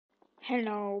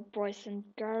Hello, boys and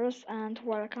girls, and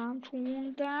welcome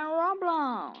to the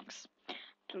Roblox.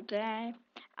 Today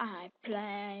I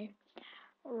play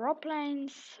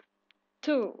Planes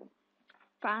 2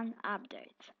 Fun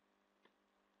Update.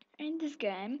 In this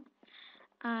game,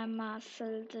 I must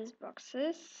sell these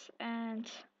boxes and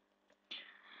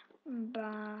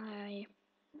buy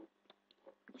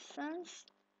license.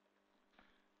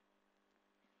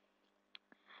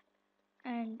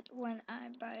 And when I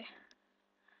buy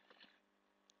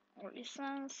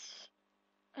license,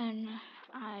 and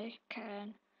I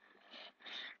can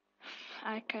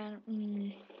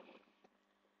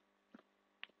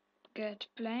get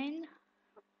plane,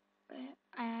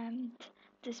 and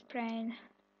this plane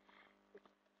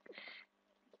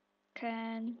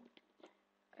can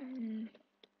um,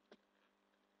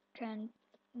 can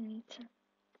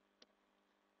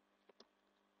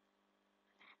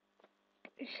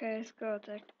it has got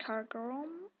a cargo room,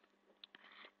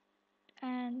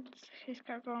 and his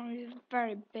cargo room is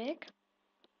very big.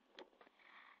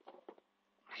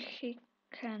 He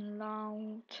can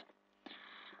load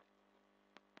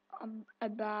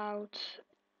about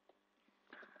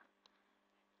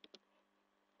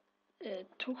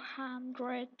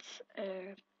 200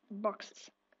 boxes.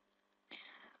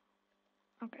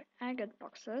 Okay, I got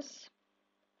boxes.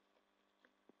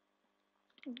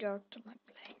 Go to my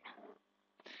plane.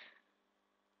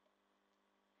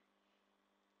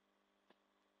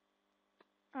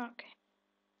 Okay.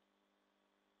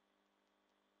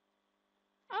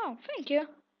 Oh, thank you.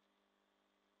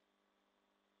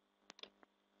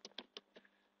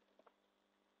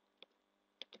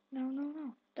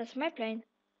 No. That's my plane.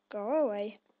 Go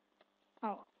away.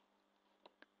 Oh.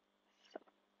 So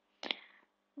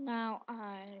now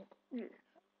I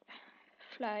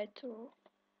fly to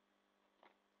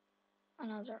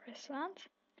another island.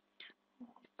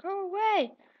 Go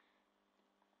away!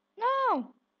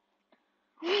 No!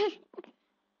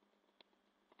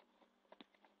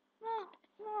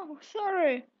 No,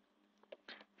 sorry.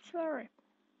 Sorry.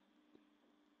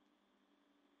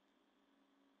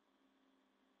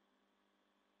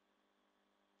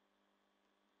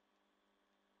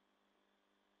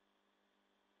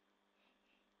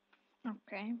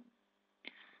 Okay.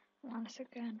 Once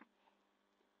again.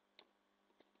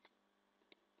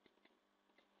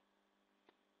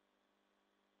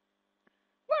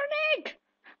 Warning!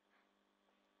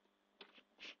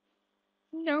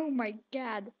 No, my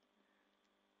God.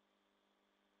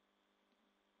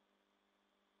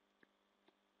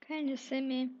 Can you see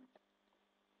me?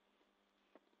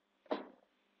 Ah,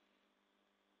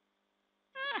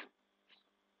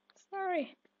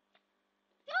 sorry.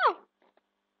 No!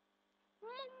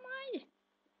 Oh my.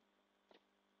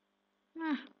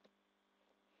 Ah.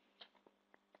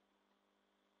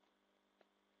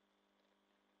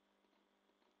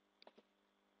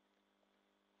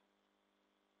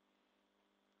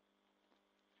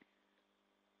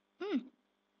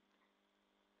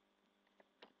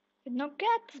 Did not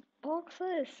get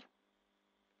boxes.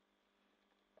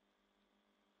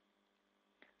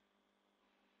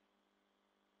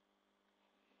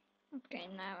 Okay,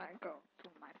 now I go to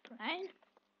my plane.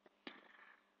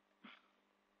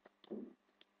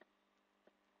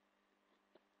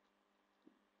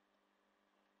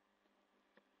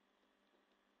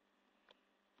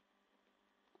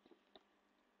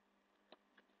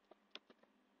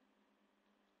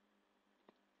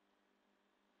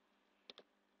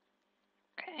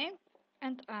 Okay,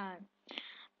 and I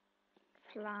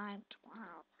fly to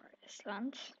our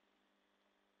island.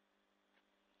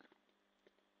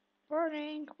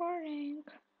 Warning! Warning!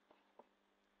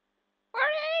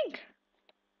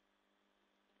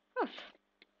 Oof.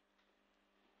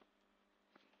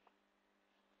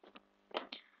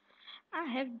 I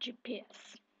have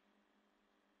GPS.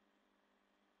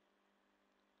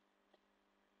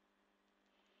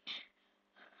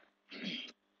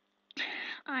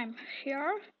 I'm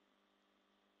here,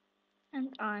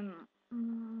 and I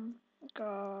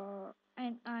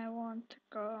want to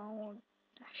go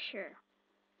here.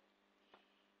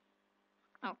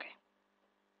 Okay.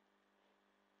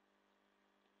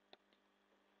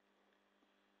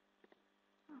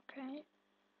 Okay.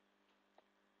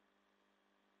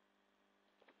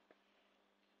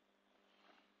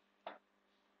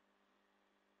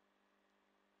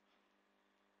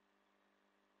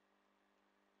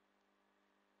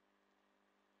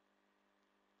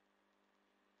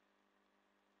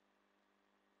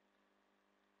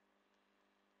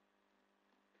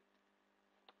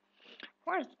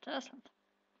 Where's the island?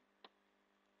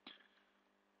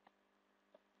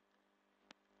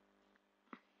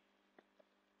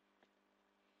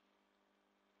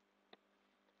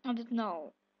 I don't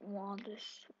know want this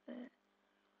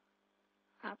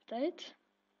update.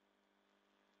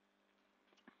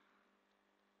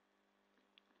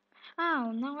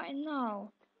 Oh, now I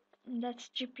know. That's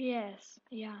GPS.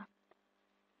 Yeah.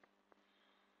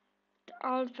 The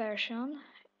old version,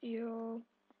 you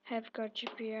have got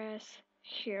GPS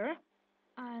here,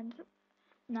 and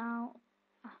now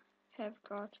I have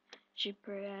got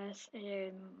GPS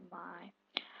in my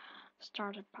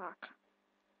starter pack.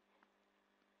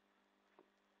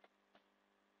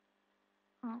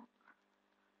 Oh,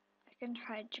 I can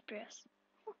hide GPS.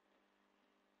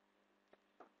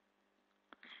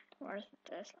 Where's the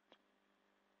Tesla?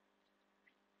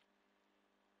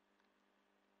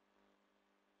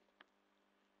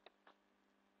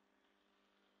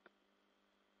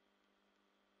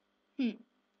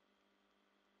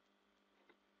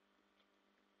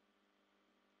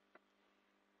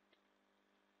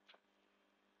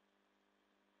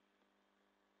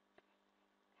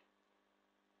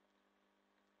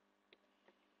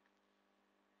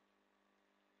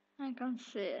 I can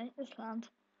see Iceland.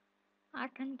 I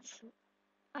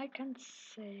can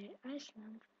see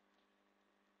Iceland.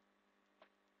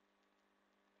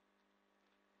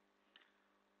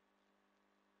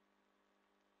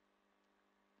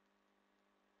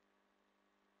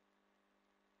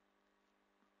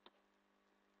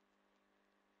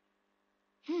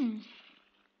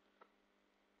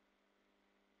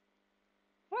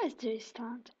 Where is this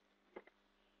stand?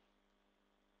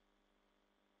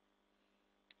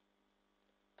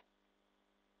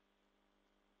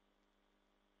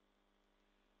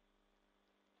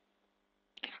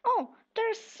 Oh,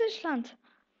 there's Iceland.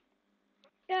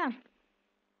 Yeah.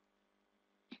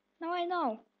 Now I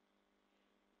know.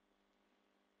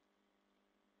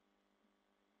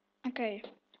 Okay,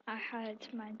 I hide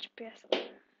my GPS.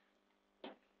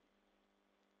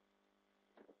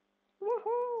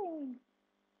 Woohoo!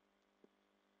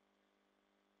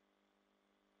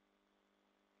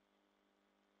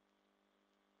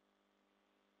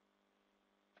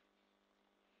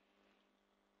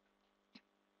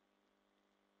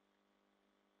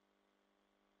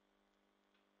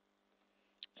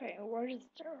 Okay, where is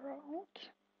the road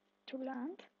to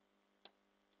land?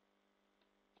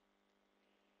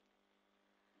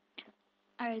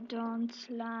 I don't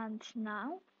land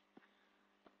now.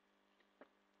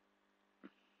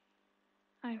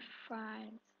 I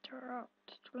find the road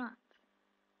to land.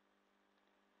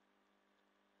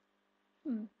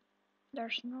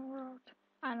 There's no road.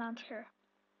 I land here.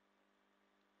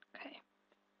 Okay.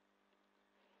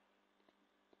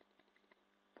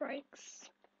 Brakes.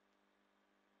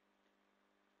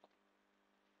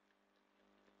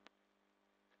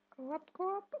 Go up,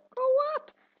 go up, go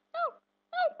up! No,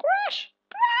 no, crash!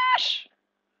 Crash!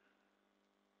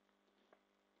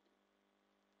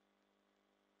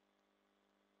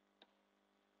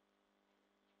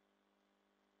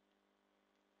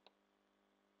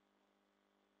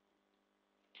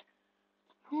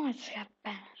 What's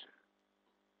happened?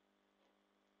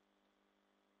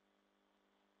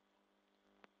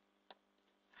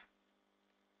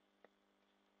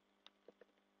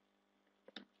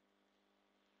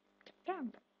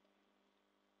 Damn.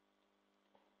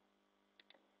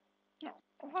 No,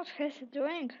 what is he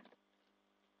doing?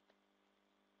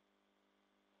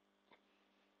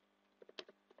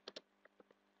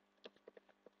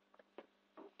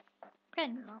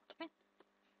 Can you not me?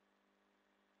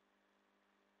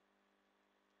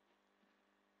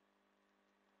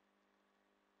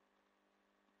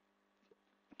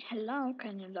 Hello,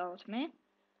 can you load me?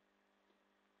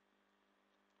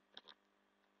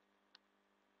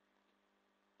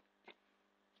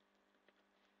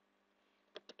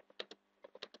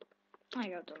 I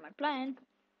go to my plane.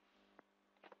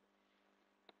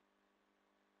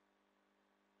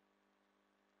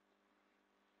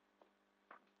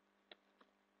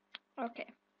 Okay.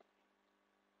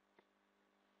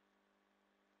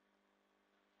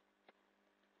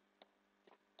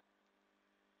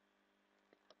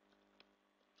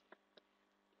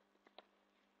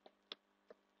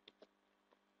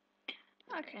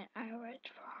 Okay, I wait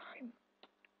for him.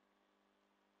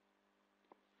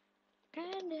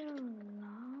 Can you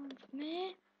load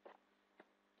me?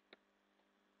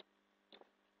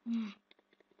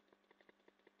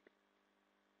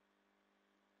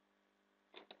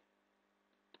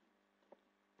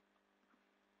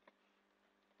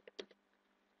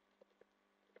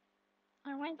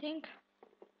 I'm waiting.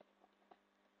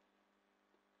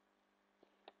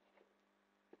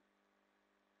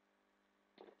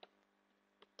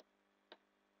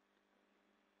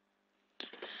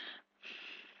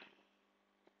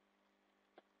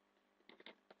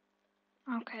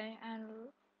 Okay, and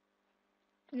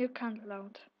You can't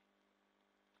load.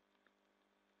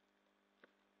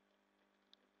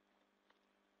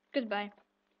 Goodbye.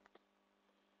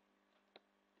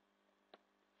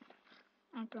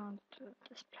 I'm going to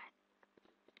display.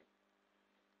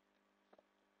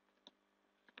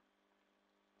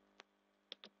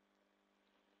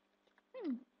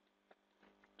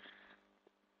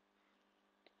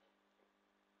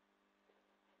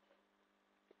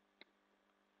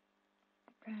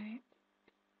 Okay.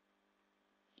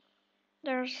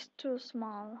 There's too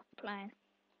small plane.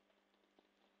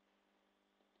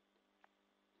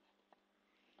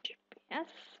 GPS.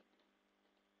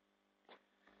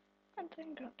 And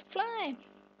then go to fly.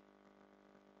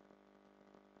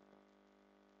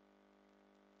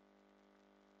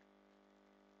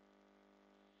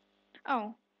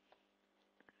 Oh.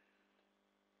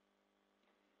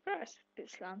 Where's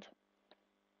this land?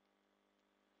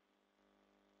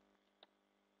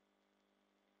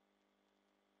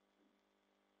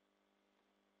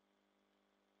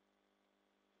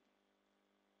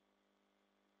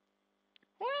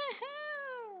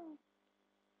 Woohoo!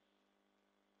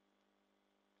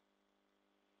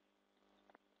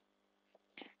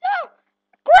 No!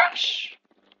 Crash!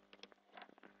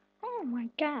 Oh my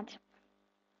god.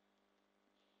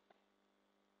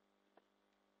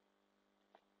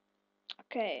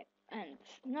 Okay, and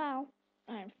now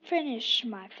I finish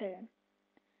my film.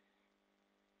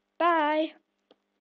 Bye!